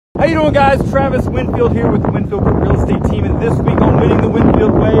How you doing, guys? Travis Winfield here with the Winfield Group Real Estate Team, and this week on Winning the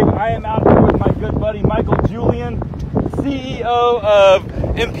Winfield Way, I am out here with my good buddy Julian, CEO of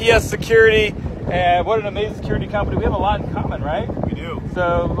MPS Security, and what an amazing security company. We have a lot in common, right? We do.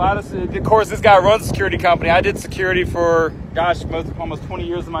 So, of course, this guy runs a security company. I did security for, almost 20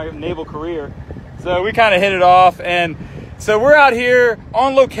 years of my naval career. So we kind of hit it off, and so we're out here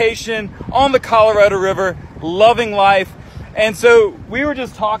on location on the Colorado River, loving life. And so we were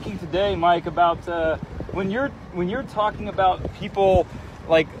just talking today, Mike, about when you're talking about people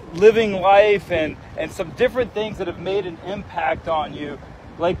like living life and some different things that have made an impact on you,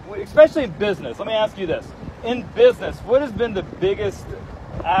 like especially in business. Let me ask you this. In business, what has been the biggest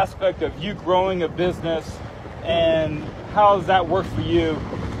aspect of you growing a business, and how has that worked for you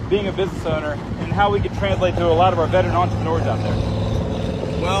being a business owner, and how we could translate to a lot of our veteran entrepreneurs out there?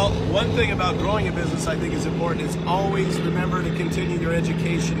 Well, one thing about growing a business I think is important is always remember to continue your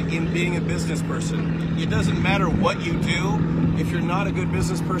education in being a business person. It doesn't matter what you do. If you're not a good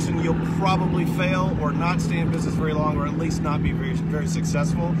business person, you'll probably fail or not stay in business very long, or at least not be very, very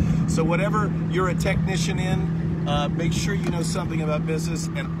successful. So whatever you're a technician in, make sure you know something about business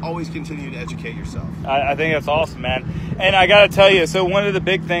and always continue to educate yourself. I think that's awesome, man. And I got to tell you, so one of the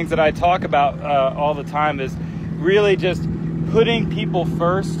big things that I talk about all the time is really just putting people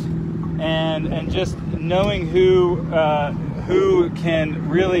first, and just knowing who can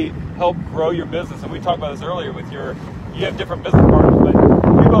really help grow your business. And we talked about this earlier with you have different business partners, but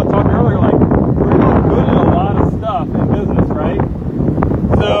we both talked earlier, like, we're not good at a lot of stuff in business, right?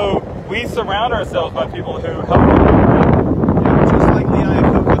 So we surround ourselves by people who help us. Yeah, just like the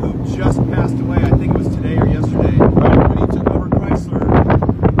Iacocca, who just passed away, I think it was today or yesterday, right? When he took over Chrysler,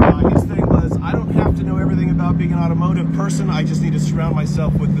 his thing was, I don't have to know everything about being an automotive person, I just need to surround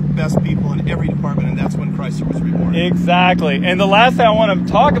myself with the best people in every department, and that's when Chrysler was reborn. Exactly. And the last thing I want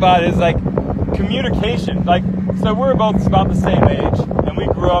to talk about is like communication. Like, so we're both about the same age, and we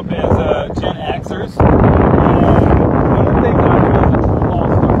grew up as Gen Xers. And one of the things that I feel is a true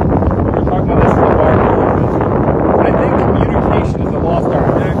lost art, we were talking about this in the bar, I think communication is a lost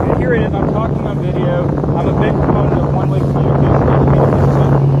art. And here it is, I'm talking on video, I'm a big proponent of one-way communication.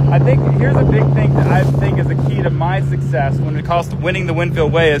 I think here's a big thing that I think is a key to my success when it comes to winning the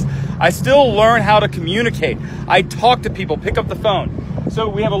Winfield Way is I still learn how to communicate. I talk to people, pick up the phone. So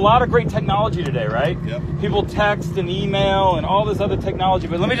we have a lot of great technology today, right? Yep. People text and email and all this other technology.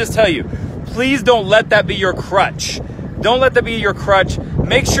 But let me just tell you, please don't let that be your crutch. Don't let that be your crutch.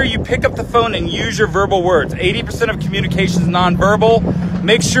 Make sure you pick up the phone and use your verbal words. 80% of communication is nonverbal.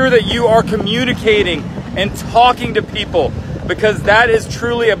 Make sure that you are communicating and talking to people, because that is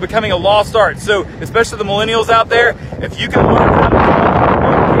truly becoming a lost art. So especially the millennials out there, if you can learn